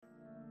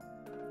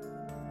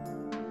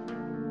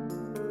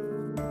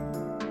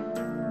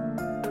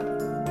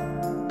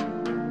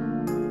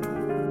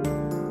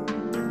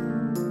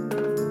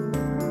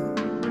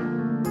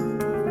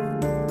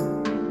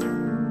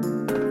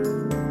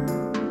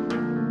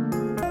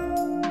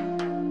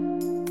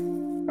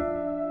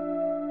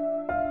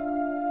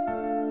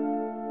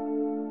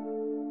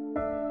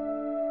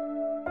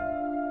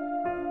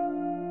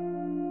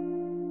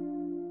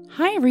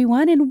Hi,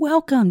 everyone, and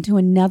welcome to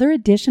another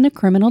edition of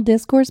Criminal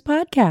Discourse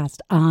Podcast.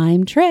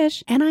 I'm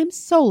Trish, and I'm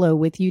solo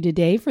with you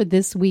today for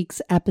this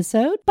week's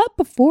episode. But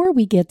before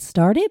we get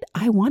started,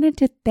 I wanted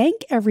to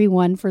thank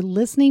everyone for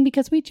listening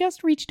because we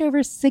just reached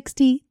over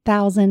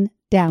 60,000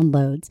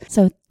 downloads.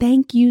 So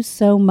thank you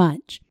so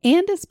much.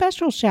 And a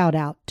special shout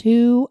out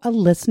to a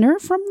listener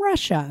from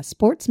Russia.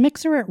 Sports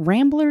Mixer at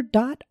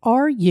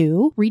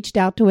Rambler.ru reached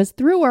out to us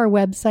through our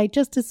website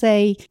just to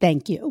say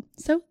thank you.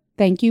 So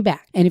thank you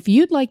back. And if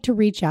you'd like to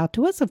reach out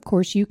to us, of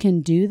course, you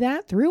can do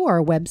that through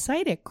our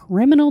website at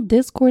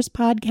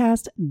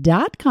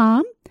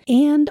criminaldiscoursepodcast.com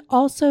and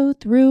also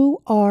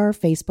through our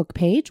Facebook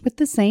page with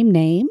the same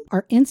name.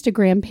 Our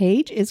Instagram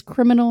page is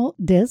Criminal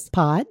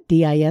Dispod,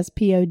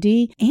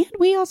 D-I-S-P-O-D, and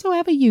we also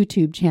have a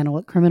YouTube channel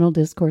at Criminal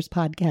Discourse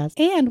Podcast.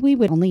 And we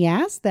would only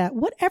ask that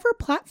whatever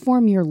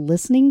platform you're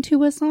listening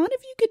to us on,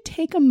 if you could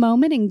take a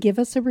moment and give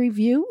us a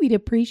review, we'd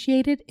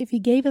appreciate it. If you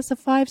gave us a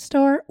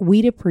 5-star,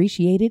 we'd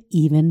appreciate it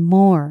even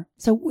more.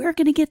 So we're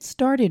going to get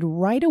started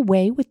right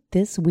away with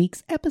this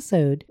week's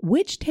episode,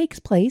 which takes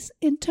place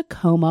in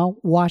Tacoma,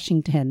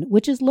 Washington,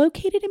 which is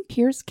located in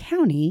Pierce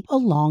County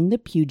along the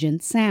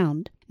Puget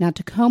Sound. Now,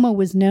 Tacoma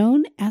was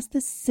known as the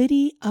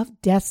City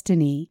of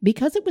Destiny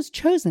because it was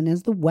chosen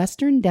as the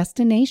western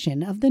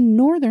destination of the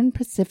Northern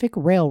Pacific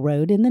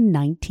Railroad in the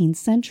 19th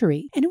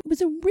century. And it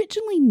was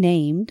originally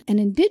named an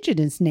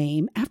indigenous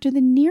name after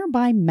the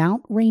nearby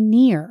Mount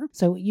Rainier.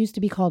 So it used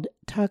to be called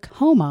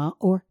Tacoma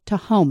or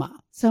Tahoma.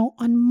 So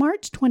on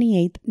March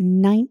 28th,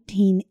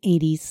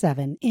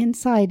 1987,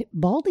 inside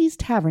Baldy's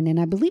Tavern, and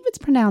I believe it's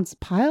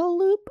pronounced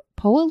Puyallup,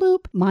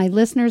 my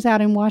listeners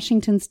out in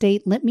Washington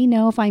State, let me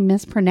know if I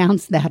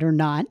mispronounced that or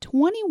not.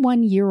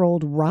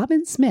 21-year-old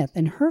Robin Smith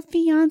and her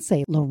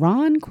fiancé,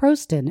 LaRon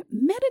Croston,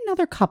 met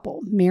another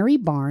couple, Mary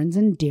Barnes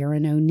and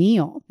Darren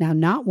O'Neill. Now,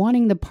 not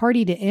wanting the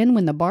party to end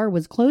when the bar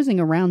was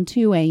closing around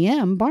 2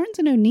 a.m., Barnes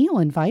and O'Neill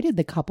invited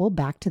the couple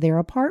back to their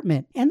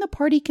apartment, and the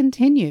party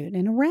continued.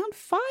 And around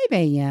 5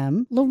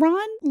 a.m.,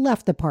 LaRon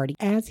left the party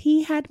as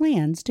he had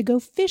plans to go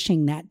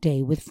fishing that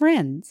day with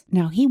friends.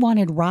 Now, he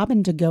wanted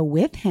Robin to go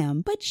with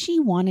him, but she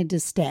wanted to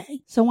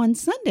stay. So on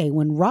Sunday,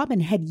 when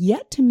Robin had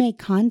yet to make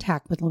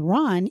contact with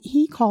LaRon,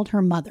 he called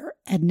her mother,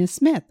 Edna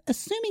Smith,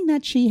 assuming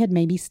that she had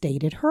maybe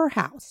stayed at her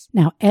house.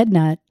 Now,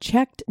 Edna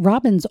checked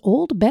Robin's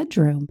old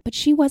bedroom, but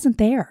she wasn't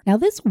there. Now,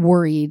 this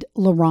worried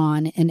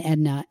LaRon and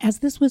Edna, as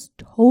this was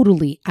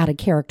totally out of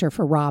character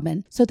for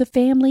Robin. So the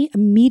family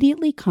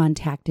immediately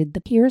contacted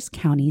the Pierce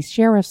County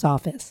Sheriff's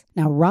Office.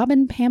 Now,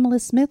 Robin Pamela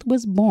Smith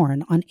was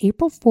born on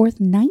April 4th,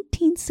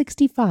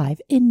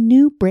 1965 in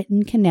New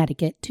Britain,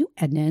 Connecticut to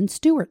Edna and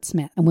Stuart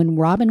Smith. And when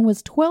Robin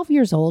was 12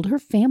 years old, her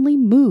family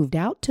moved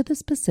out to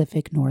the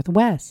Pacific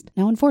Northwest.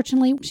 Now,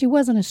 unfortunately, she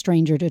wasn't a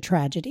stranger to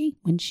tragedy.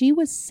 When she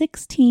was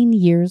 16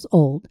 years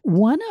old,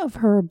 one of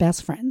her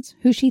best friends,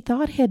 who she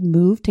thought had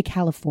moved to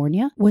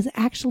California, was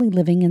actually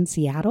living in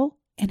Seattle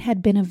and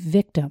had been a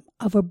victim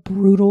of a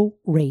brutal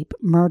rape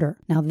murder.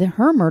 Now,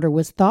 her murder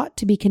was thought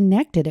to be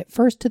connected at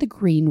first to the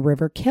Green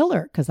River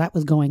Killer, because that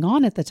was going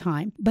on at the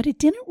time, but it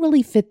didn't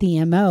really fit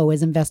the MO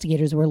as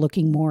investigators were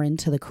looking more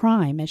into the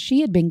crime, as she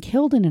had been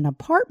killed in an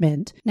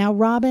apartment. Now,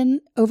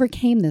 Robin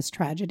overcame this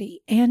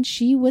tragedy, and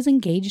she was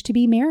engaged to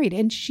be married,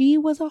 and she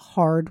was a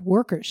hard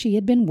worker. She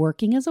had been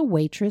working as a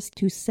waitress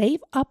to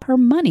save up her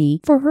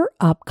money for her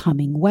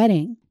upcoming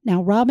wedding.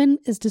 Now, Robin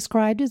is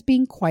described as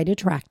being quite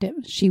attractive.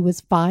 She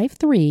was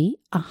 5'3",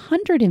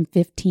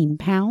 115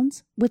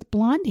 pounds, with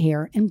blonde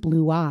hair and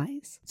blue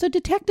eyes. So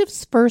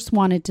detectives first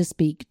wanted to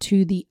speak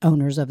to the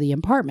owners of the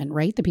apartment,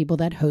 right? The people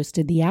that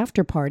hosted the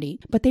after party.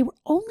 But they were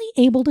only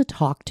able to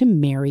talk to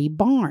Mary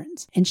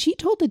Barnes. And she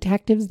told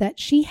detectives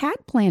that she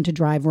had planned to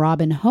drive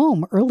Robin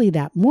home early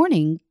that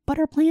morning, but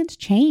her plans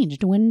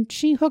changed when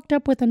she hooked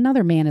up with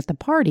another man at the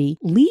party,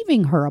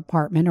 leaving her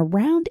apartment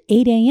around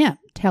 8 a.m.,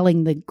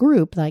 telling the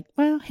group, like,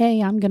 well,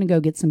 hey, I'm going to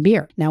go get some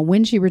beer. Now,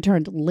 when she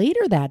returned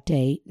later that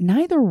day,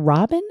 neither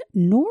Robin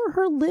nor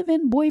her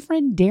live-in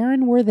boyfriend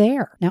Darren were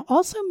there. Now,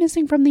 also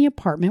missing from the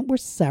apartment were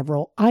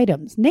several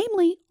items,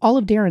 namely all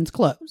of Darren's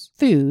clothes,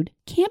 food,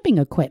 camping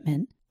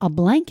equipment, a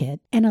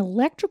blanket, an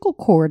electrical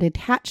cord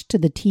attached to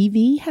the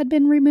TV had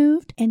been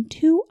removed, and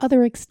 2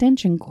 other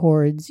extension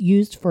cords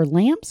used for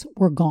lamps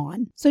were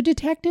gone. So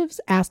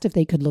detectives asked if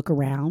they could look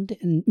around,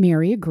 and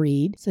Mary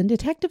agreed. So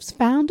detectives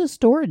found a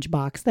storage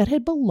box that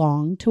had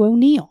belonged to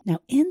O'Neill. Now,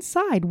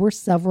 inside were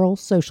several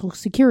Social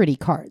Security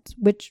cards,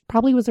 which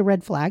probably was a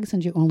red flag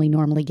since you only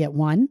normally get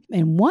one.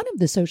 And one of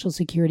the Social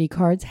Security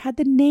cards had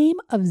the name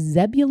of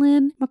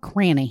Zebulon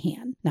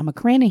McCranahan. Now,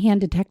 McCranahan,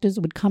 detectives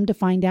would come to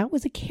find out,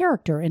 was a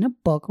character in a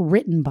book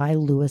written by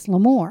Louis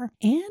L'Amour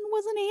and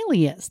was an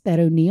alias that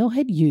O'Neill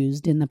had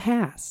used in the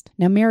past.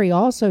 Now, Mary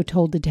also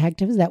told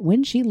detectives that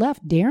when she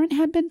left, Darren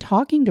had been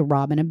talking to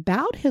Robin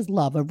about his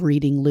love of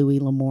reading Louis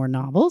L'Amour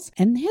novels,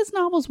 and his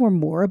novels were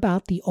more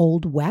about the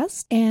Old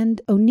West, and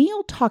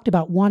O'Neill talked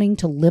about wanting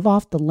to live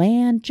off the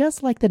land,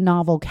 just like the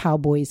novel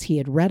cowboys he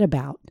had read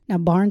about. Now,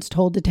 Barnes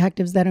told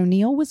detectives that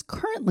O'Neill was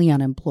currently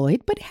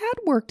unemployed, but had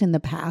worked in the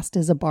past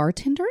as a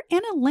bartender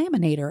and a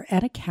laminator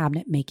at a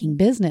cabinet-making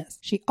business.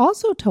 She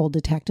also told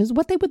detectives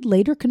what they would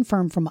later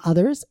confirm from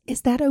others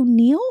is that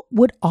O'Neill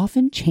would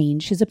often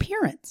change his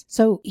appearance.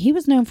 So he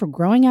was known for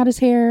growing out his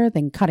hair,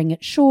 then cutting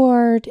it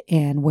short,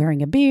 and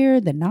wearing a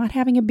beard, then not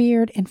having a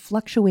beard, and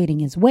fluctuating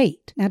his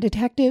weight. Now,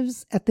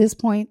 detectives at this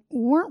point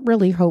weren't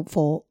really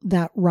hopeful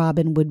that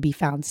Robin would be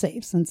found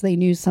safe, since they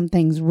knew some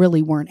things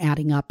really weren't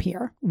adding up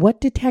here.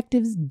 What detectives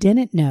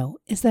didn't know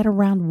is that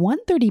around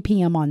 1:30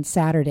 p.m. on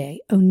Saturday,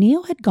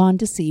 O'Neill had gone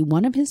to see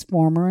one of his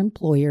former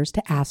employers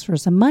to ask for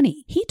some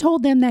money. He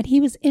told them that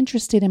he was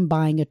interested in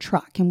buying a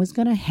truck and was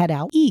going to head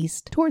out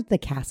east towards the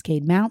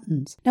Cascade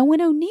Mountains. Now, when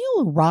O'Neill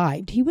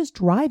arrived, he was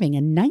driving a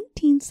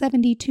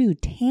 1972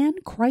 tan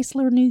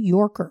Chrysler New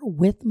Yorker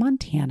with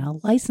Montana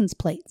license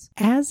plates.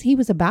 As he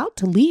was about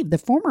to leave, the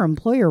former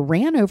employer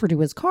ran over to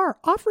his car,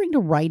 offering to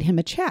write him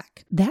a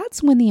check.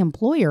 That's when the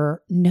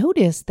employer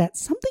noticed that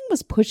something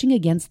was pushing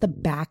against the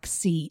back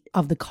seat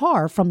of the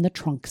car from the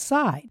trunk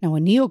side. Now,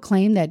 O'Neill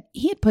claimed that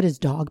he had put his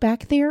dog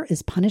back there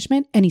as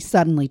punishment, and he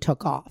suddenly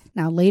took off.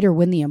 Now, later,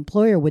 when the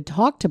employer would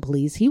talk to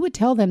police, he would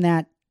tell them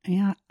that,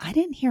 "Yeah, I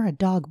didn't hear a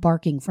dog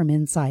barking from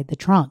inside the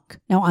trunk."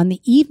 Now, on the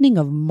evening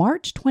of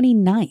March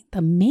 29th,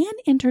 a man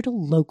entered a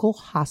local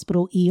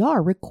hospital ER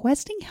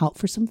requesting help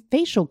for some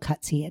facial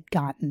cuts he had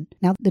gotten.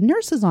 Now, the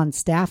nurses on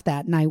staff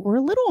that night were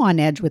a little on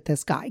edge with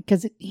this guy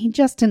because he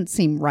just didn't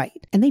seem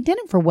right. And they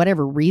didn't, for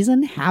whatever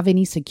reason, have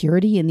any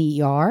security in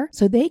the ER,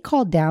 so they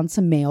called down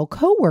some male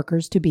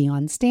co-workers to be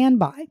on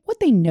standby. What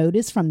they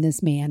noticed from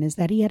this man is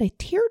that he had a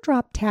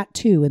teardrop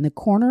tattoo in the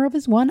corner of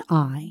his one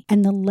eye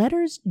and the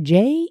letters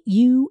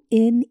JUNE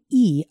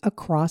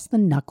across the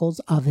knuckles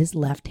of his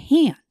left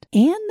hand.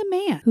 And the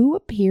man, who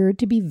appeared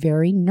to be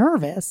very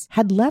nervous,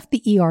 had left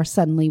the ER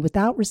suddenly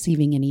without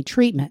receiving any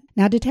treatment.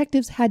 Now,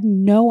 detectives had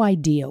no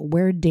idea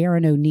where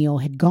Darren O'Neill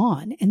had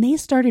gone, and they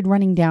started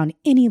running down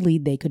any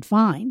lead they could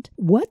find.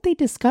 What they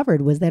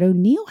discovered was that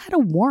O'Neill had a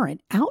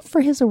warrant out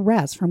for his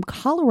arrest from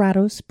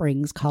Colorado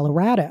Springs,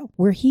 Colorado,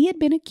 where he had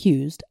been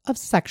accused of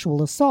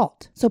sexual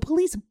assault. So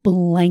police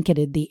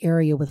blanketed the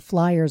area with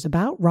flyers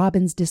about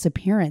Robin's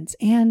disappearance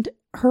and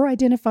her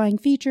identifying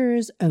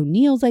features,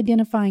 O'Neill's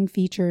identifying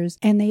features,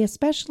 and they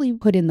especially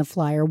put in the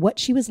flyer what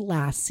she was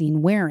last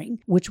seen wearing,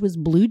 which was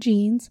blue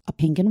jeans, a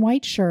pink and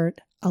white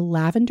shirt, a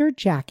lavender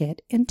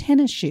jacket, and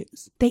tennis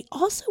shoes. They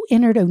also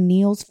entered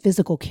O'Neill's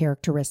physical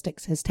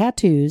characteristics, his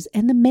tattoos,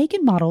 and the make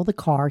and model of the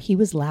car he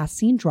was last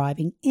seen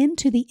driving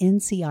into the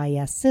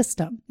NCIS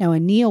system. Now,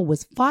 O'Neill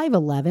was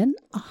 5'11",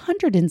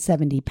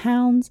 170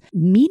 pounds,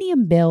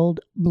 medium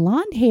build,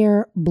 blonde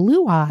hair,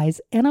 blue eyes,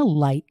 and a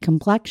light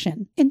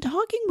complexion. In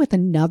talking with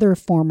another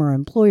former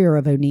employer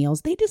of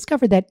O'Neill's, they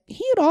discovered that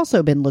he had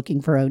also been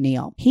looking for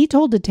O'Neill. He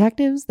told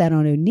detectives that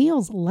on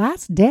O'Neill's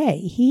last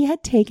day, he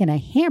had taken a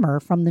hammer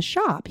from the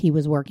shop he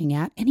was working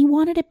at, and he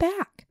wanted it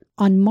back.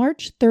 On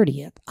March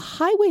 30th, a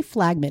highway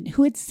flagman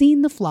who had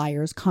seen the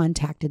flyers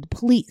contacted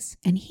police,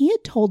 and he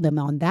had told them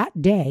on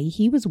that day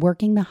he was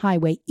working the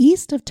highway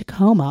east of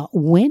Tacoma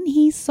when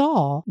he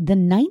saw the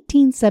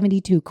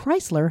 1972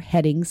 Chrysler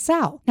heading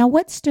south. Now,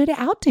 what stood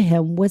out to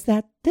him was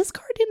that this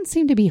car didn't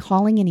seem to be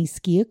hauling any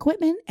ski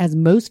equipment, as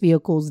most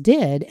vehicles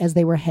did as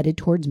they were headed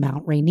towards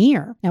Mount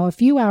Rainier. Now, a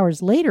few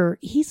hours later,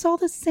 he saw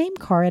the same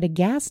car at a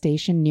gas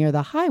station near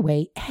the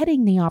highway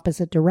heading the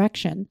opposite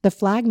direction. The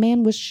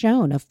flagman was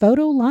shown a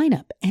photo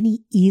lineup, and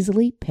he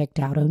easily picked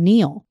out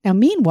O'Neill. Now,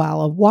 meanwhile,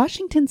 a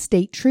Washington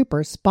state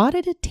trooper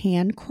spotted a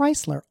tan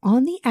Chrysler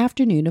on the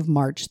afternoon of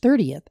March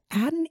 30th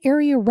at an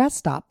area rest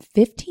stop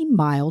 15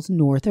 miles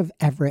north of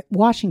Everett,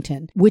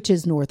 Washington, which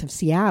is north of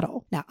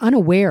Seattle. Now,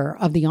 unaware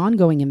of the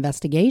ongoing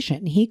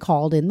investigation, he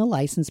called in the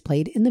license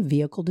plate in the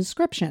vehicle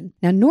description.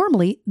 Now,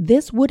 normally,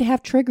 this would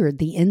have triggered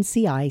the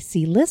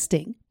NCIC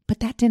listing,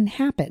 but that didn't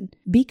happen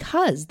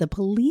because the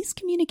police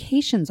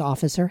communications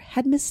officer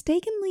had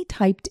mistakenly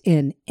typed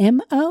in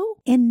MO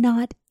and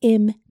not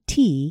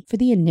MT for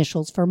the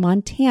initials for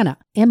Montana.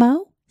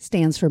 MO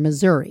stands for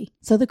Missouri.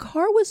 So the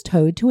car was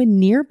towed to a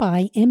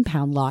nearby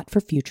impound lot for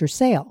future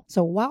sale.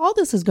 So while all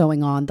this is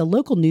going on, the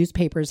local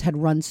newspapers had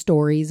run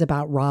stories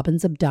about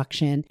Robin's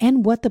abduction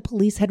and what the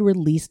police had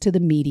released to the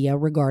media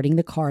regarding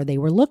the car they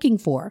were looking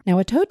for. Now,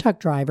 a tow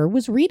truck driver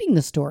was reading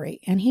the story,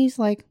 and he's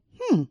like,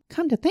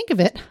 come to think of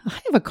it, I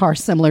have a car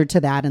similar to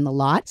that in the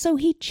lot. So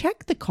he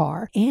checked the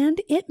car, and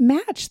it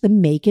matched the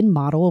make and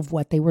model of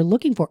what they were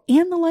looking for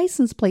and the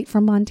license plate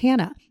from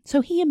Montana.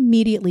 So he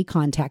immediately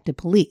contacted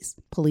police.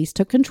 Police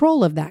took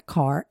control of that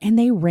car, and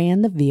they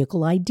ran the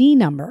vehicle ID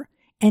number.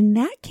 And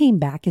that came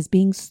back as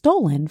being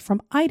stolen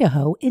from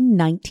Idaho in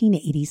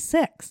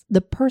 1986.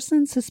 The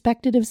person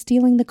suspected of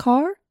stealing the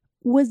car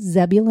was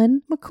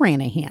Zebulon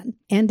McCranahan,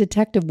 and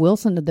Detective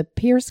Wilson of the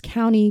Pierce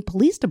County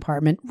Police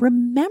Department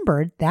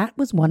remembered that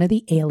was one of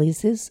the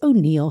aliases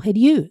O'Neill had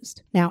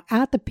used. Now,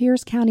 at the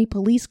Pierce County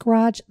Police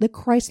Garage, the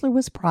Chrysler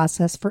was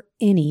processed for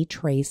any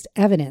traced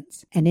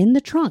evidence, and in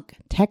the trunk,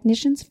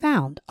 technicians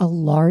found a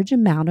large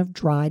amount of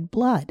dried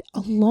blood,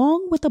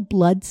 along with a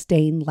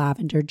blood-stained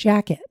lavender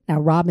jacket. Now,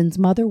 Robin's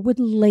mother would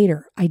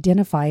later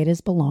identify it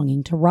as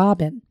belonging to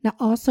Robin. Now,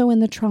 also in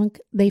the trunk,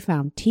 they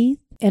found teeth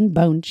and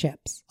bone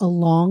chips,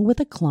 along with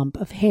a clump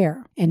of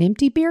hair. And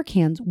empty beer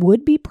cans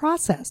would be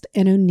processed,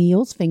 and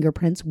O'Neill's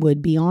fingerprints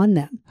would be on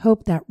them.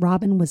 Hope that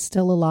Robin was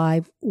still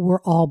alive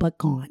were all but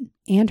gone,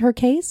 and her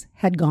case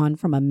had gone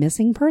from a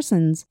missing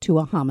persons to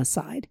a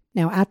homicide.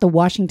 Now, at the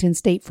Washington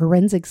State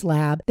Forensics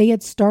Lab, they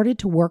had started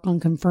to work on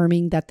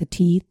confirming that the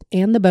teeth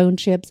and the bone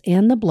chips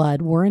and the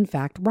blood were in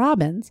fact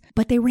Robin's,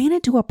 but they ran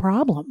into a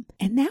problem,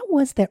 and that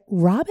was that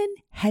Robin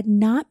had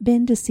not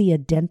been to see a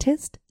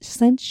dentist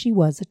since she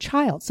was a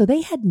child, so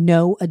they had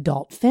no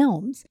adult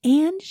films,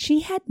 and she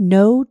had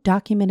no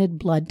documented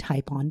blood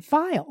type on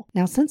file.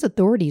 Now, since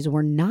authorities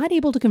were not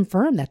able to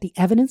confirm that the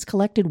evidence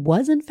collected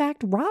was in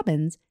fact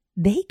Robin's,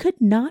 they could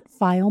not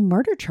file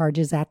murder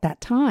charges at that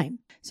time.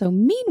 So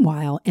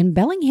meanwhile, in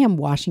Bellingham,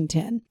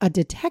 Washington, a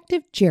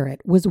Detective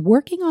Jarrett was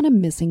working on a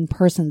missing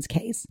persons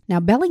case.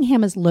 Now,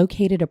 Bellingham is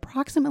located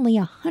approximately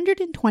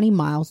 120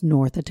 miles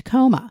north of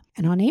Tacoma.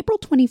 And on April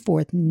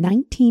 24th,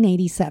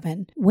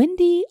 1987,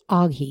 Wendy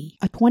Oghe,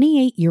 a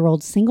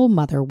 28-year-old single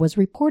mother, was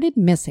reported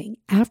missing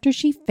after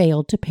she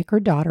failed to pick her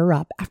daughter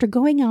up after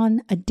going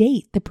on a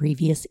date the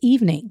previous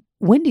evening.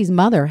 Wendy's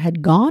mother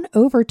had gone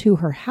over to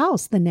her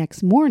house the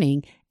next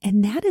morning,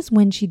 and that is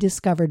when she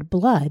discovered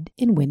blood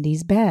in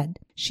Wendy's bed.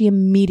 She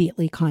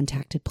immediately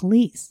contacted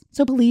police.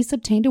 So police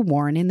obtained a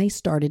warrant and they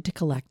started to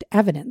collect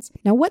evidence.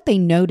 Now, what they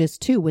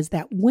noticed too was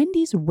that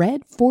Wendy's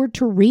red Ford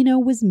Torino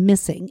was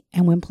missing.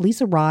 And when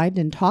police arrived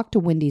and talked to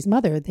Wendy's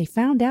mother, they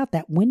found out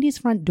that Wendy's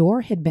front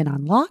door had been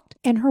unlocked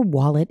and her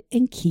wallet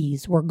and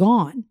keys were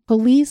gone.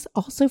 Police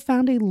also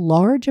found a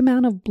large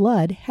amount of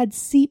blood had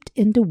seeped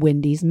into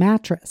Wendy's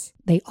mattress.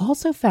 They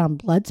also found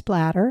blood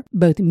splatter,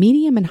 both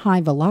medium and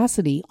high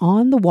velocity,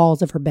 on the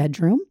walls of her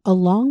bedroom,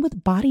 along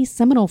with body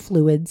seminal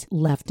fluids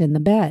left in the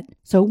bed.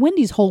 So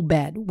Wendy's whole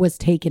bed was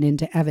taken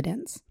into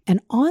evidence.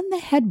 And on the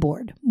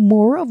headboard,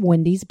 more of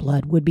Wendy's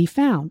blood would be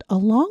found,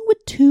 along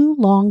with 2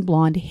 long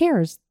blonde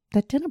hairs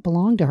that didn't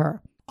belong to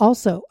her.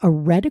 Also, a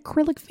red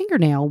acrylic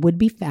fingernail would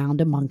be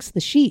found amongst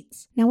the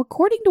sheets. Now,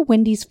 according to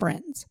Wendy's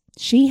friends,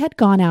 she had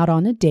gone out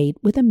on a date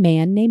with a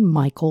man named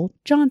Michael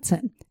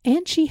Johnson,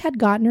 and she had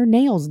gotten her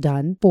nails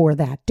done for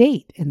that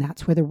date, and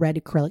that's where the red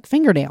acrylic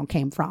fingernail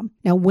came from.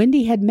 Now,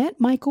 Wendy had met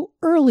Michael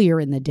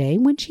earlier in the day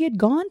when she had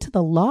gone to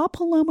the La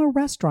Paloma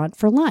restaurant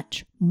for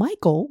lunch.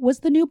 Michael was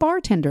the new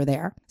bartender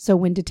there. So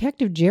when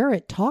Detective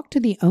Jarrett talked to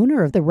the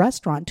owner of the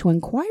restaurant to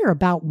inquire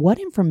about what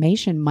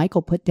information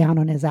Michael put down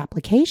on his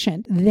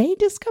application, they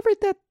discovered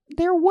that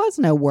there was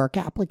no work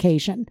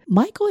application.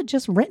 Michael had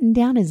just written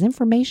down his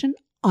information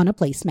on a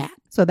placemat.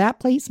 So that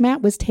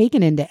placemat was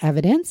taken into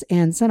evidence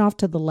and sent off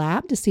to the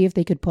lab to see if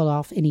they could pull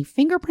off any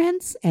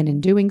fingerprints, and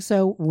in doing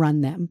so, run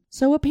them.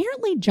 So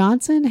apparently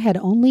Johnson had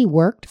only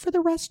worked for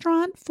the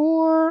restaurant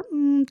for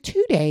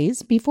 2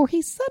 days before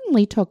he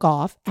suddenly took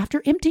off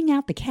after emptying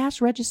out the cash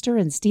register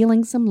and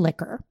stealing some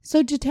liquor.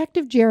 So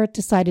Detective Jarrett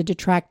decided to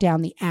track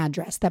down the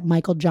address that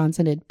Michael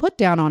Johnson had put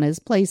down on his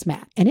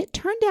placemat, and it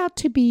turned out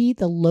to be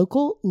the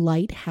local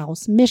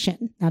Lighthouse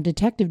Mission. Now,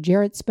 Detective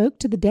Jarrett spoke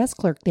to the desk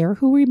clerk there,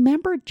 who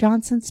remembered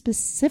Johnson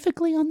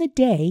specifically on the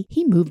day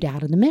he moved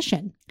out of the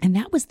mission. And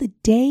that was the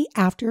day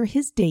after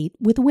his date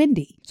with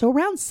Wendy. So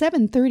around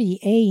 7:30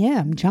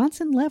 a.m.,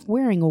 Johnson left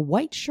wearing a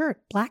white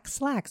shirt, black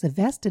slacks, a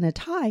vest, and a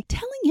tie,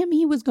 telling him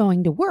he was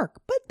going to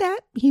work, but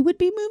that he would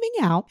be moving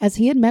out as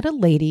he had met a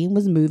lady and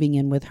was moving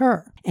in with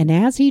her. And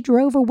as he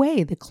drove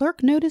away, the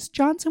clerk noticed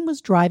Johnson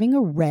was driving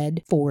a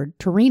red Ford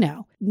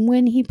Torino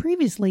when he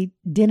previously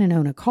didn't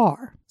own a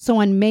car. So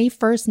on May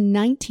 1st,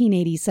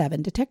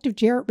 1987, Detective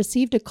Jarrett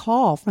received a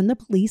call from the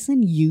police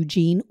in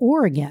Eugene,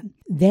 Oregon.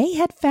 They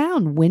had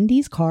found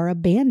Wendy's car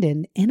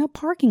abandoned in a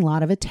parking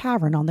lot of a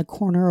tavern on the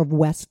corner of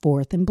West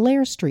 4th and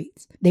Blair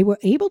Streets. They were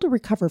able to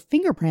recover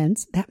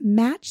fingerprints that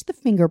matched the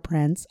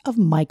fingerprints of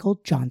Michael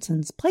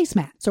Johnson's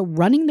placemat. So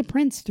running the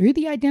prints through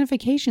the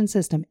identification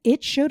system,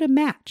 it showed a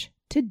match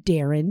to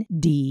Darren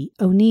D.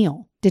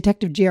 O'Neill.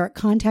 Detective Jarrett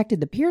contacted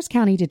the Pierce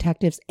County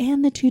detectives,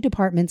 and the 2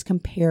 departments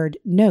compared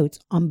notes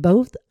on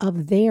both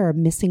of their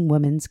missing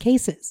women's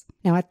cases.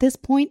 Now, at this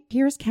point,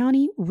 Pierce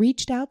County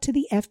reached out to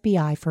the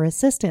FBI for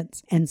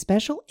assistance, and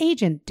Special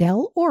Agent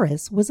Del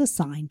Oris was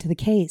assigned to the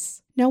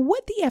case. Now,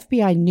 what the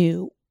FBI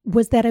knew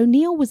was that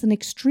O'Neill was an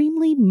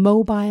extremely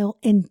mobile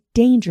and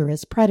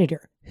dangerous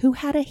predator who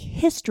had a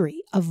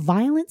history of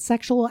violent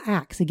sexual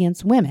acts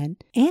against women,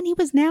 and he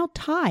was now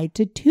tied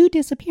to 2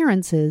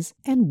 disappearances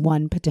and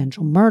 1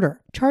 potential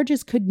murder.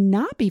 Charges could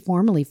not be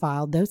formally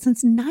filed, though,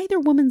 since neither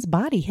woman's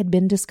body had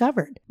been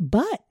discovered.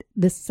 But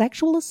the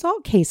sexual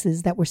assault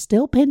cases that were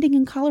still pending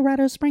in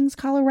Colorado Springs,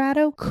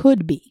 Colorado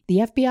could be. The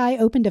FBI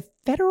opened a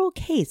federal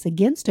case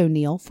against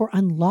O'Neill for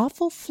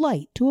unlawful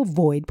flight to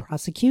avoid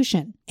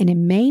prosecution. And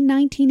in May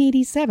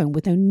 1987,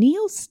 with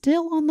O'Neill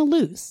still on the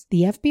loose,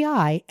 the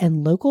FBI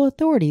and local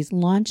authorities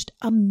launched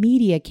a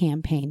media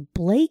campaign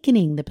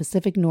blanketing the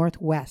Pacific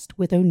Northwest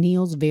with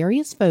O'Neill's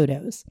various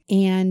photos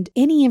and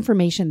any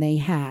information they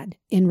had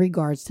in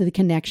regards to the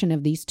connection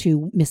of these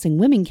two missing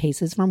women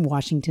cases from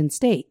Washington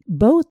state,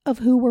 both of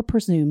who were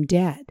presumed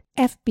dead.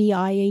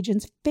 FBI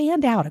agents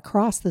fanned out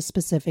across the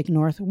Pacific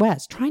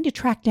Northwest trying to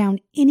track down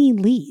any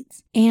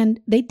leads. And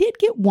they did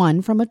get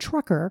one from a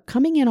trucker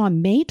coming in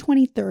on May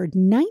 23rd,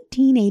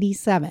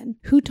 1987,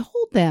 who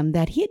told them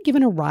that he had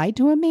given a ride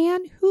to a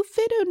man who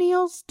fit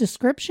O'Neill's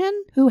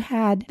description, who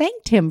had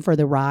thanked him for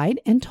the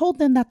ride and told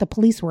them that the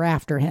police were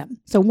after him.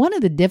 So one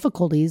of the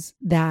difficulties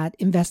that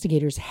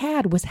investigators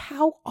had was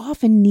how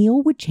often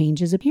Neil would change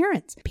his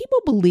appearance. People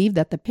believed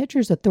that the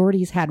pictures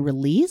authorities had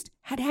released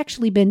had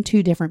actually been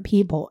two different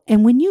people.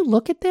 And when you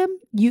look at them,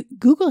 you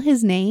Google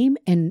his name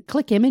and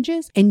click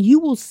images, and you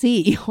will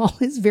see all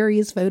his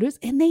various photos,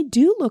 and they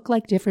do look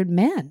like different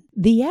men.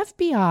 The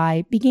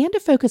FBI began to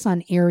focus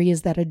on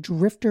areas that a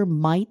drifter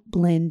might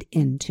blend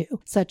into,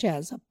 such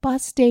as a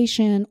bus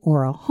station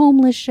or a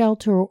homeless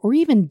shelter or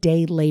even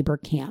day labor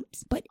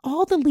camps. But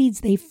all the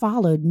leads they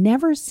followed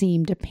never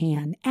seemed to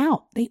pan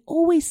out. They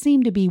always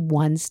seemed to be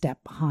one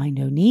step behind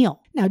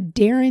O'Neill. Now,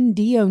 Darren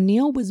D.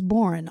 O'Neill was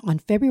born on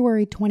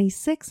February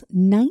 26,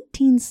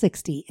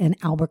 1960 in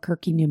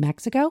Albuquerque, New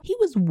Mexico. He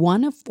was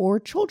one of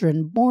 4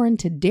 children born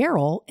to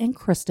Daryl and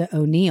Krista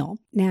O'Neill.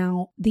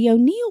 Now, the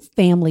O'Neill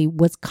family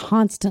was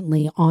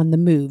constantly on the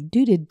move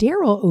due to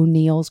Daryl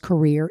O'Neill's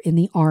career in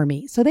the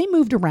Army. So they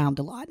moved around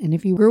a lot. And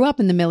if you grew up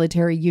in the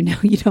military, you know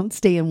you don't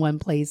stay in one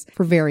place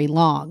for very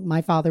long.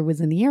 My father was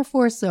in the Air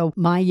Force, so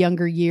my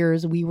younger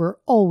years, we were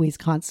always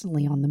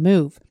constantly on the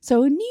move.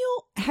 So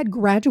O'Neill had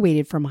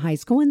graduated from high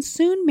school and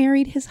soon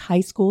married his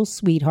high school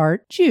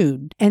sweetheart,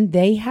 Jude, and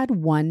they had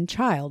one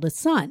child, a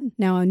son.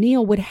 Now,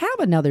 O'Neill would have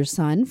another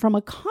son from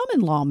a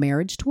common law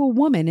marriage to a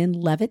woman in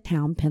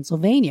Levittown,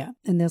 Pennsylvania.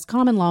 And this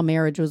common law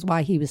marriage was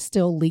why he was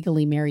still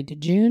legally married to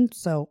June,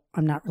 so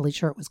I'm not really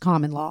sure it was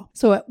common law.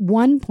 So at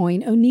one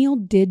point, O'Neill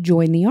did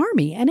join the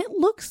Army, and it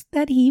looks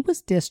that he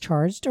was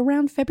discharged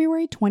around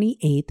February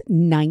 28,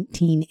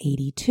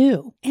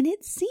 1982. And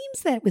it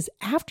seems that it was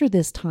after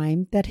this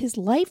time that his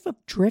life of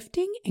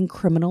drifting and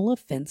criminal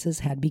offenses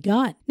had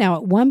begun. Now,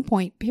 at one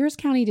point, Pierce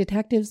County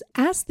detectives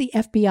asked the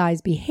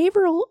FBI's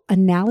Behavioral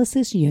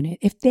Analysis Unit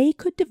if they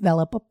could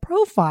develop a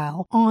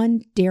profile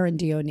on Darren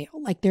D. O'Neill,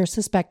 like their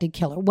suspected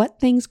killer. What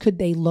things could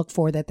they look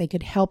for that they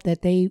could help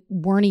that they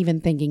weren't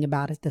even thinking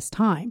about at this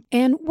time?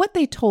 And what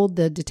they told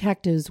the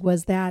detectives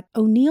was that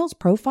O'Neill's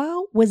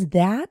profile was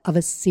that of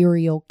a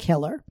serial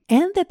killer,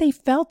 and that they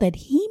felt that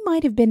he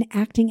might have been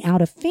acting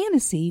out of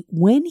fantasy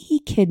when he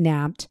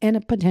kidnapped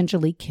and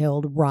potentially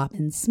killed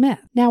Robin Smith.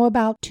 Now,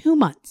 about 2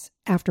 months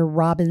after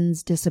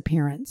Robin's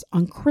disappearance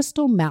on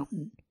Crystal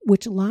Mountain,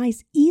 which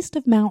lies east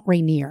of Mount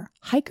Rainier,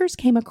 hikers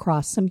came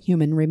across some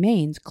human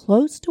remains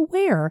close to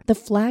where the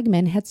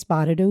flagman had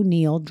spotted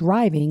O'Neill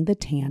driving the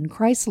tan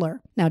Chrysler.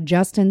 Now,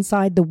 just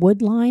inside the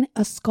wood line,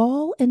 a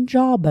skull and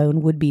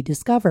jawbone would be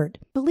discovered.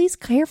 Police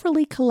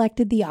carefully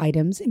collected the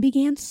items and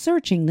began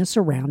searching the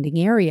surrounding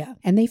area,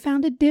 and they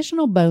found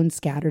additional bones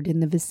scattered in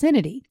the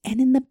vicinity and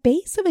in the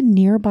base of a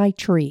nearby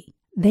tree.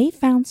 They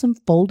found some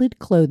folded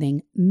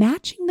clothing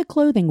matching the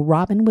clothing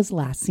Robin was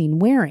last seen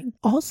wearing.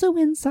 Also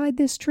inside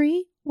this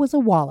tree was a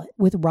wallet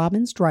with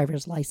Robin's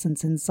driver's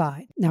license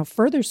inside. Now,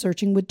 further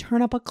searching would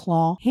turn up a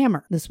claw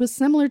hammer. This was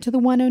similar to the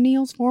one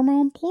O'Neill's former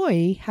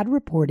employee had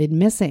reported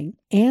missing.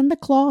 And the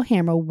claw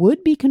hammer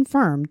would be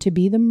confirmed to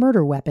be the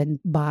murder weapon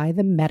by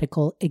the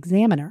medical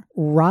examiner.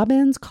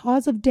 Robin's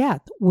cause of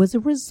death was a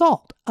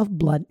result of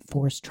blunt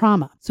force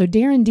trauma. So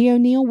Darren D.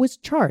 O'Neill was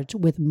charged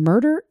with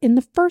murder in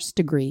the first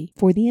degree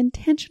for the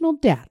intentional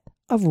death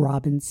of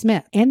Robin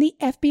Smith, and the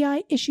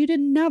FBI issued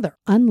another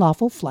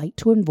unlawful flight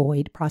to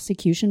avoid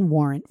prosecution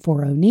warrant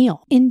for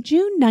O'Neill. In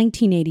June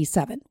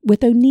 1987,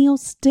 with O'Neill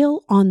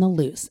still on the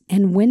loose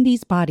and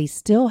Wendy's body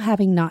still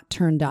having not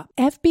turned up,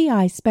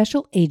 FBI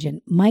Special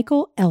Agent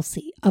Michael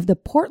Elsey of the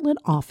Portland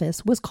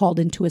office was called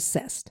in to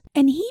assist,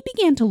 and he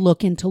began to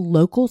look into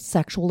local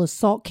sexual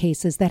assault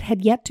cases that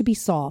had yet to be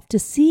solved to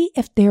see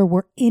if there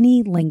were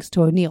any links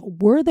to O'Neill.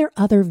 Were there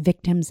other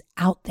victims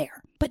out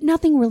there? But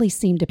nothing really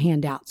seemed to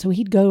pan out. So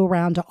he'd go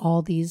around to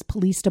all these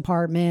police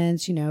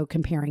departments,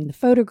 comparing the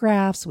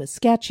photographs with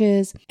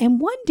sketches. And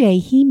one day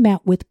he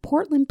met with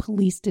Portland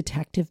Police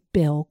Detective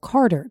Bill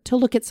Carter to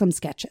look at some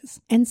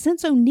sketches. And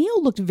since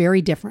O'Neill looked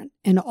very different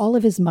in all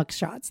of his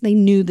mugshots, they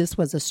knew this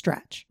was a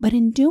stretch. But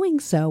in doing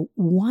so,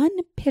 one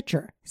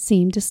picture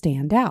seemed to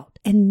stand out.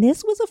 And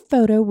this was a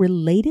photo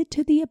related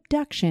to the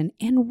abduction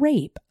and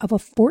rape of a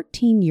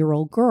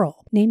 14-year-old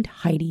girl named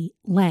Heidi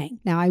Lang.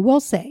 Now, I will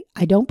say,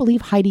 I don't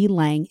believe Heidi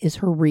Lang is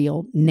her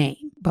real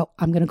name. but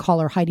I'm going to call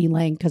her Heidi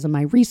Lang because of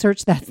my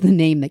research. That's the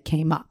name that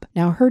came up.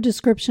 Now, her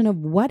description of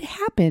what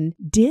happened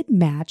did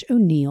match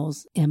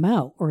O'Neill's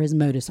MO, or his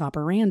modus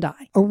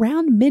operandi.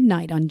 Around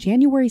midnight on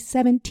January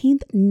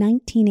 17th,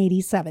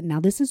 1987, now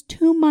this is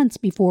 2 months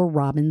before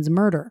Robin's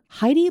murder,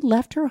 Heidi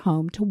left her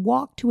home to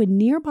walk to a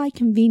nearby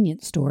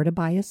convenience store to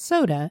buy a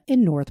soda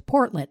in North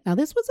Portland. Now,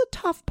 this was a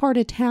tough part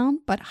of town,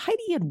 but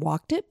Heidi had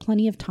walked it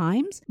plenty of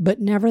times, but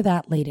never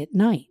that late at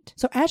night.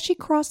 So as she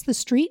crossed the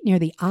street near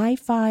the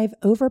I-5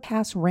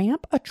 overpass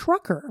ramp, a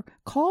trucker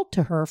called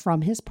to her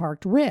from his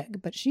parked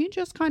rig, but she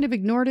just kind of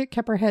ignored it,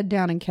 kept her head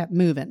down, and kept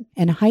moving.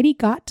 And Heidi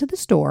got to the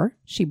store,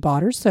 she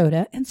bought her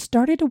soda, and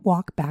started to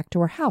walk back to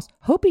her house,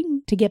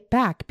 hoping to get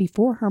back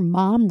before her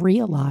mom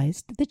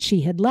realized that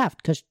she had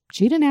left, because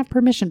she didn't have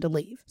permission to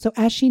leave. So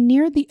as she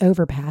neared the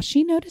overpass,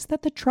 she noticed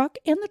that the truck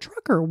and the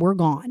trucker were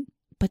gone.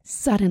 But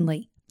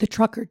suddenly, the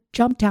trucker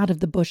jumped out of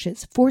the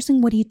bushes,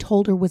 forcing what he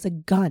told her was a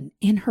gun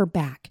in her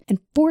back, and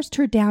forced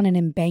her down an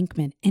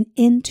embankment and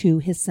into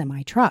his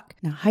semi-truck.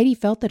 Now, Heidi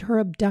felt that her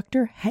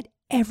abductor had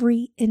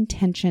every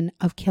intention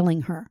of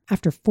killing her.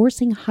 After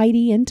forcing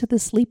Heidi into the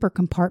sleeper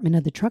compartment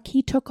of the truck,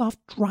 he took off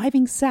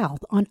driving south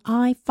on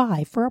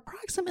I-5 for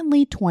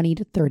approximately 20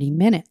 to 30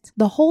 minutes.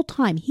 The whole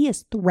time, he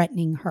is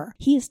threatening her.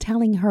 He is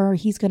telling her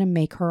he's going to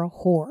make her a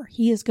whore.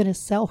 He is going to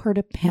sell her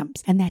to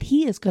pimps, and that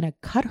he is going to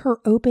cut her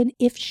open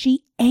if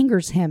she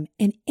angers him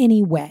in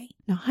any way.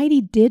 Now,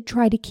 Heidi did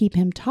try to keep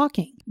him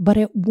talking, but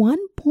at one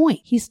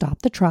point, he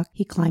stopped the truck,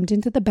 he climbed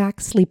into the back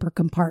sleeper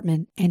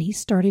compartment, and he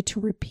started to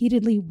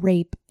repeatedly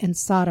rape and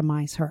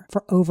sodomize her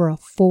for over a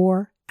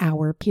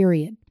 4-hour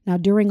period. Now,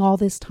 during all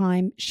this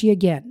time,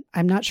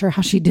 I'm not sure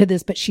how she did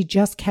this, but she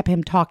just kept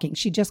him talking.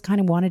 She just kind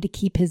of wanted to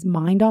keep his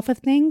mind off of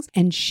things,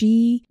 and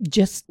she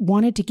just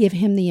wanted to give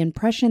him the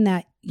impression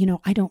that,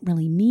 I don't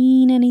really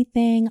mean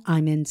anything,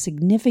 I'm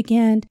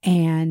insignificant,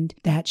 and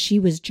that she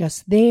was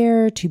just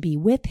there to be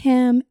with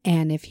him,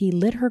 and if he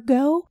let her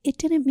go, it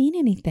didn't mean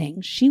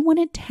anything. She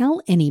wouldn't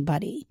tell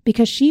anybody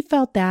because she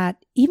felt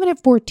that even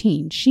at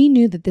 14, she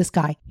knew that this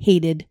guy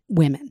hated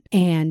women,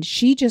 and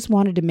she just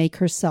wanted to make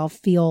herself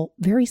feel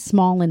very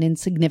small and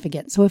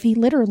insignificant. So if he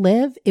let her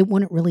live, it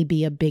wouldn't really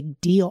be a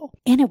big deal.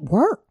 And it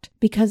worked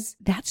because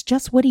that's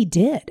just what he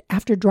did.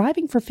 After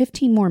driving for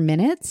 15 more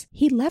minutes,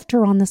 he left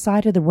her on the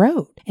side of the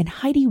road. And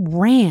Heidi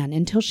ran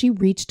until she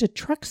reached a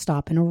truck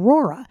stop in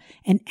Aurora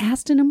and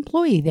asked an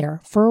employee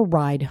there for a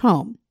ride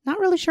home. Not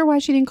really sure why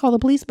she didn't call the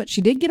police, but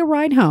she did get a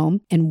ride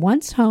home. And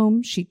once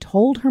home, she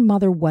told her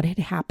mother what had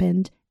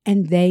happened,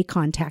 and they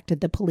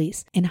contacted the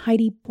police, and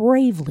Heidi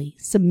bravely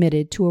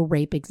submitted to a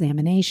rape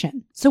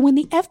examination. So when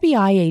the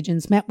FBI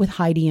agents met with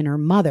Heidi and her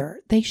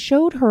mother, they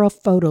showed her a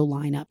photo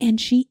lineup, and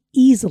she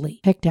easily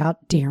picked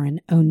out Darren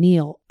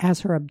O'Neill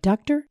as her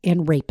abductor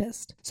and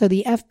rapist. So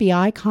the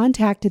FBI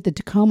contacted the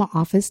Tacoma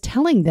office,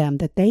 telling them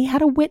that they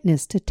had a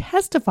witness to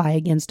testify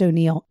against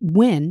O'Neill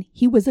when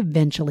he was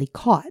eventually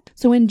caught.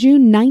 So in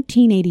June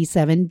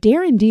 1987,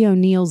 Darren D.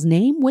 O'Neill's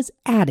name was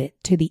added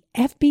to the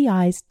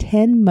FBI's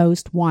 10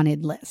 most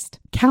wanted list.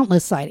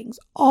 Countless sightings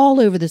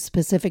all over the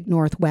Pacific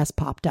Northwest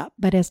popped up,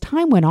 but as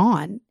time went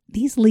on,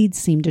 these leads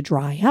seemed to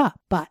dry up.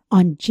 But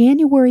on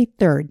January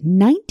 3rd,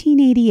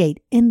 1988,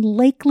 in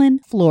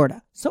Lakeland,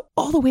 Florida, so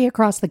all the way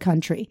across the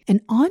country,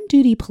 an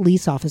on-duty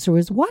police officer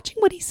was watching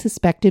what he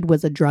suspected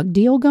was a drug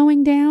deal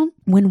going down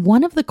when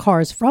one of the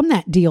cars from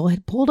that deal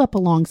had pulled up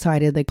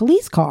alongside of the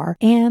police car,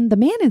 and the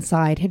man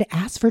inside had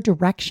asked for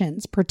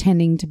directions,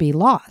 pretending to be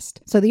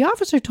lost. So the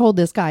officer told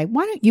this guy,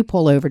 "Why don't you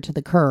pull over to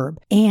the curb?"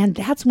 And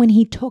that's when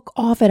he took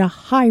off at a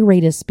high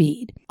rate of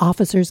speed.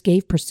 Officers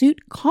gave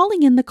pursuit,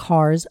 calling in the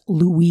car's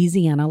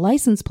Louisiana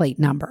license plate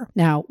number.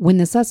 Now, when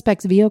the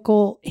suspect's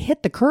vehicle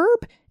hit the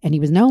curb and he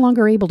was no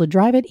longer able to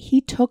drive it, he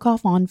took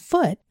off on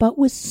foot, but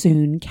was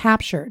soon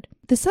captured.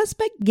 The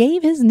suspect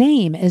gave his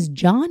name as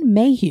John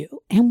Mayhew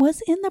and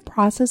was in the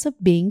process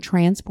of being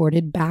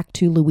transported back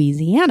to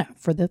Louisiana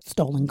for the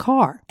stolen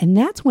car. And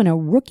that's when a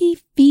rookie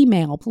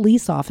female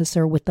police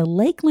officer with the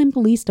Lakeland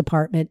Police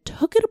Department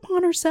took it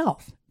upon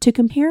herself to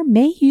compare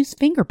Mayhew's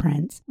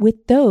fingerprints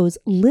with those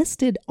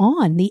listed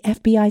on the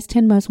FBI's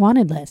 10 most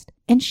wanted list.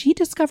 And she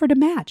discovered a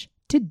match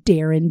to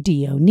Darren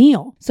D.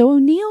 O'Neill. So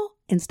O'Neill,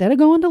 instead of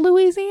going to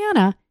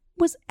Louisiana,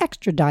 was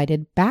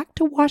extradited back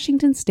to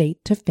Washington State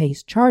to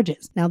face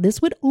charges. Now,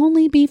 this would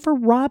only be for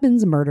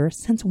Robin's murder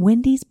since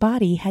Wendy's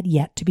body had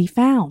yet to be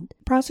found.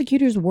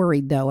 Prosecutors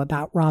worried, though,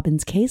 about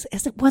Robin's case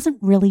as it wasn't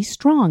really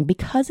strong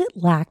because it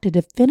lacked a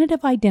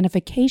definitive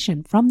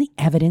identification from the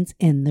evidence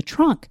in the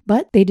trunk.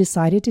 But they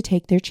decided to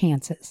take their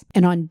chances.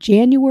 And on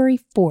January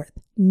 4th,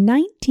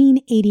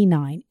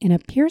 1989, in a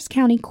Pierce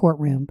County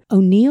courtroom,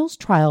 O'Neill's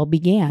trial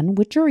began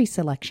with jury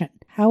selection.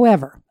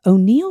 However,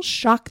 O'Neill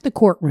shocked the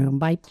courtroom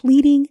by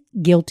pleading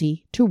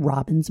guilty to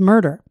Robin's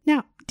murder.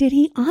 Now, did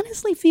he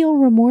honestly feel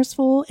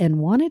remorseful and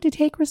wanted to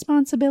take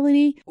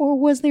responsibility, or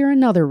was there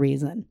another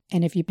reason?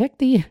 And if you picked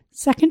the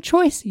second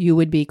choice, you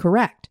would be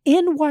correct.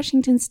 In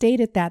Washington State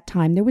at that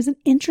time, there was an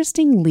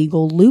interesting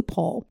legal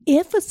loophole.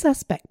 If a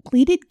suspect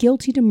pleaded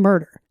guilty to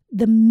murder,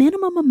 the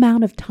minimum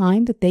amount of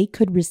time that they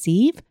could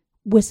receive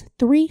was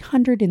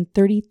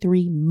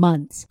 333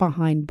 months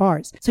behind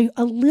bars. So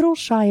a little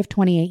shy of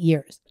 28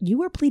 years.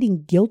 You are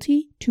pleading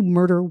guilty to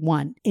murder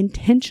one,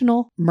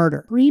 intentional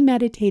murder,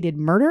 premeditated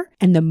murder,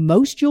 and the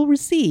most you'll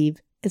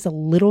receive is a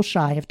little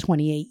shy of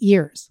 28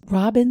 years.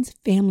 Robin's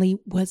family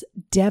was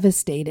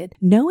devastated,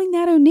 knowing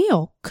that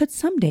O'Neill could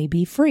someday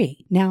be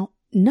free. Now,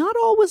 not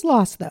all was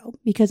lost, though,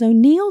 because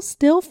O'Neill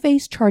still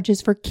faced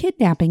charges for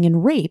kidnapping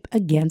and rape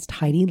against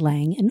Heidi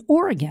Lang in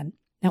Oregon.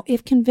 Now,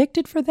 if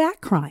convicted for that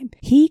crime,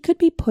 he could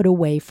be put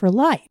away for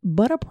life.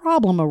 But a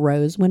problem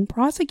arose when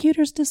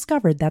prosecutors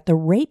discovered that the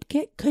rape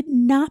kit could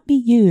not be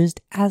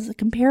used as a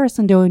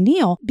comparison to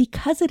O'Neill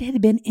because it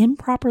had been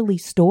improperly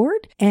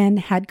stored and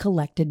had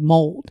collected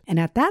mold. And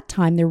at that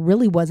time, there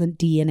really wasn't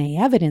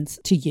DNA evidence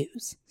to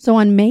use. So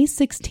on May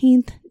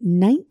 16th,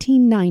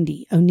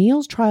 1990,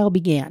 O'Neill's trial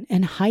began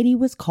and Heidi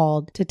was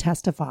called to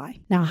testify.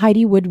 Now,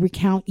 Heidi would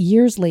recount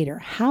years later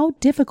how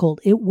difficult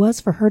it was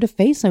for her to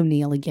face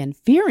O'Neill again,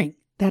 fearing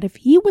that if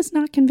he was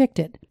not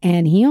convicted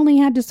and he only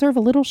had to serve a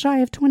little shy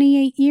of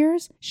 28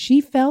 years,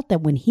 she felt that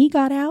when he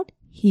got out,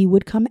 he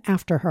would come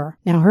after her.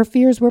 Now, her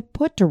fears were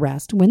put to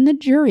rest when the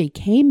jury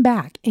came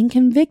back and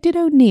convicted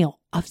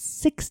O'Neill of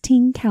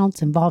 16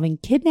 counts involving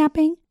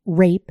kidnapping,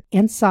 rape,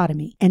 and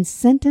sodomy, and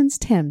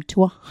sentenced him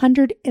to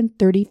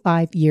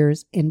 135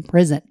 years in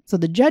prison. So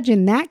the judge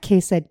in that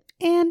case said,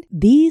 and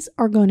these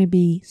are going to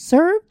be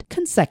served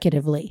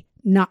consecutively,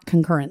 not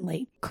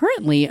concurrently.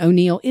 Currently,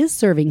 O'Neill is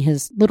serving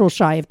his little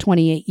shy of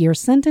 28-year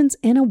sentence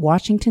in a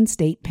Washington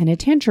state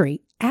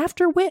penitentiary,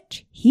 after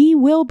which he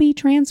will be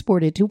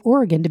transported to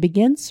Oregon to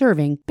begin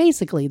serving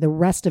basically the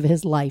rest of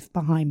his life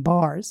behind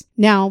bars.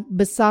 Now,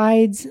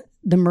 besides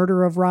the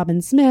murder of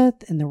Robin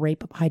Smith and the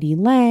rape of Heidi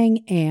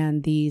Lang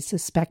and the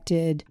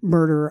suspected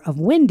murder of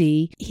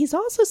Wendy, he's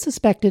also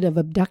suspected of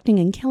abducting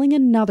and killing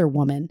another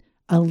woman,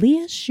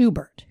 Aaliyah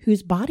Schubert,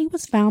 whose body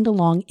was found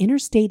along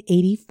Interstate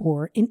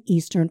 84 in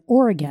eastern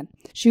Oregon.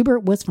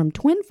 Schubert was from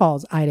Twin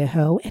Falls,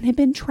 Idaho, and had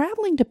been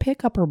traveling to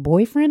pick up her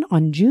boyfriend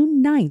on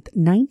June 9th,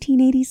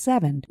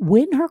 1987,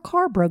 when her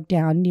car broke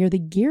down near the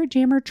Gear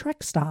Jammer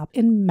truck stop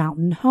in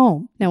Mountain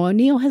Home. Now,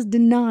 O'Neill has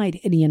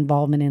denied any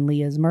involvement in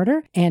Leah's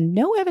murder, and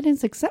no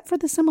evidence except for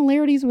the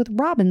similarities with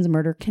Robin's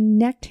murder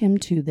connect him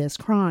to this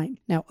crime.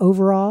 Now,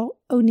 overall,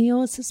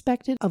 O'Neill is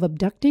suspected of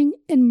abducting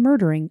and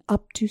murdering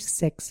up to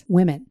 6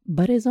 women,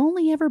 but has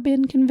only ever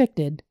been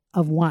convicted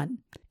of 1.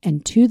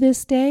 And to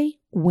this day,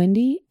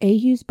 Wendy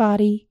Ahu's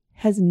body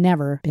has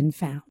never been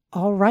found.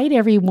 All right,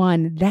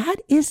 everyone, that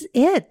is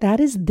it. That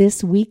is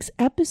this week's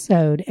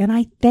episode, and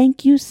I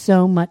thank you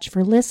so much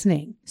for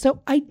listening.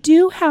 So I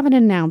do have an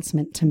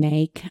announcement to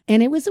make,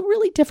 and it was a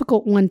really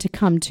difficult one to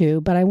come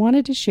to, but I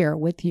wanted to share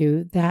with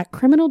you that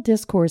Criminal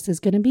Discourse is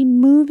going to be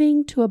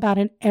moving to about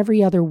an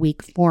every other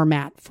week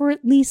format for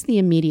at least the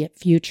immediate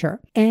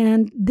future.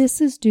 And this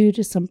is due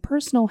to some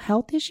personal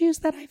health issues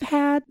that I've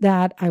had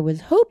that I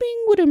was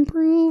hoping would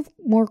improve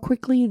more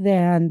quickly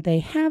than they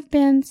have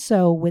been.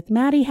 So with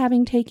Maddie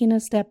having taken a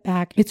step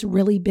back, it's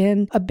really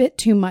been a bit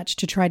too much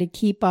to try to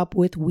keep up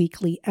with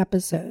weekly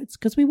episodes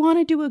because we want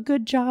to do a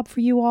good job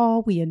for you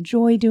all. We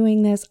enjoy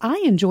doing this. I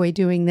enjoy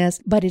doing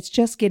this, but it's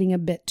just getting a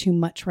bit too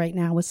much right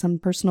now with some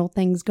personal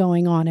things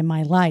going on in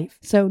my life.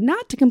 So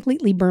not to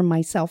completely burn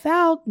myself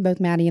out, both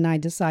Maddie and I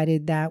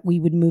decided that we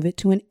would move it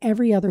to an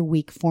every other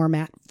week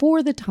format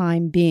for the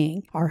time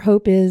being. Our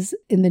hope is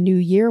in the new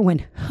year,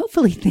 when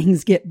hopefully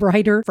things get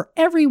brighter for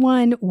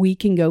everyone, we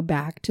can go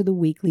back to the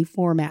weekly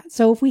format.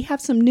 So if we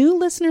have some new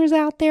listeners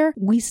out there,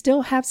 we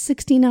still have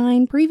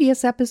 69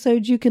 previous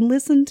episodes you can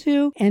listen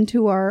to. And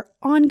to our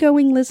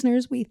ongoing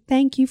listeners, we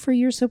thank you for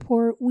your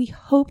support. We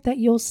hope that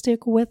you'll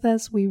stick with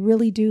us. We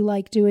really do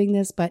like doing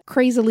this, but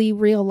crazily,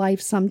 real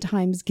life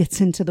sometimes gets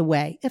into the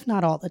way, if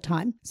not all the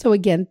time. So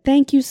again,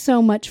 thank you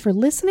so much for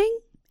listening.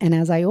 And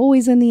as I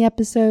always end the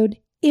episode,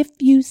 if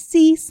you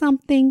see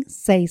something,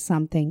 say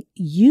something.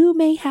 You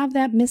may have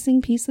that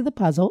missing piece of the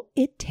puzzle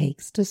it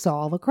takes to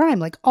solve a crime,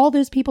 like all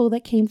those people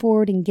that came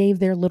forward and gave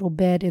their little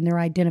bit in their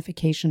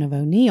identification of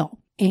O'Neill.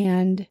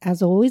 And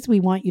as always, we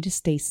want you to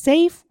stay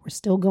safe. We're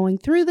still going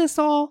through this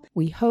all.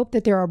 We hope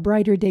that there are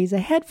brighter days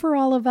ahead for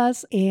all of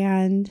us.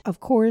 And of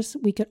course,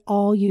 we could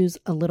all use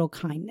a little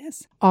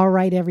kindness. All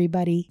right,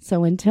 everybody.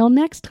 So until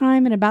next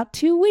time in about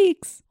 2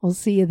 weeks, we'll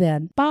see you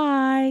then.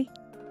 Bye.